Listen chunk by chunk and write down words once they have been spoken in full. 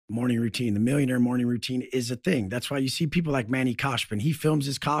morning routine. The millionaire morning routine is a thing. That's why you see people like Manny Koshman. He films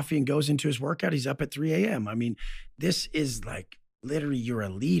his coffee and goes into his workout. He's up at 3 a.m. I mean, this is like literally you're a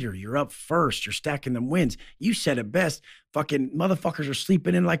leader. You're up first. You're stacking them wins. You said it best. Fucking motherfuckers are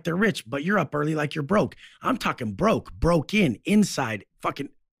sleeping in like they're rich, but you're up early like you're broke. I'm talking broke in, inside, fucking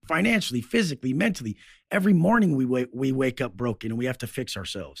financially, physically, mentally. Every morning we wake up broken and we have to fix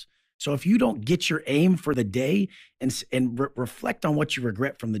ourselves. So if you don't get your aim for the day and reflect on what you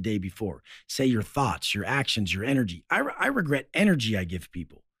regret from the day before, say your thoughts, your actions, your energy. I regret energy I give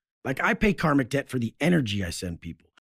people. Like I pay karmic debt for the energy I send people.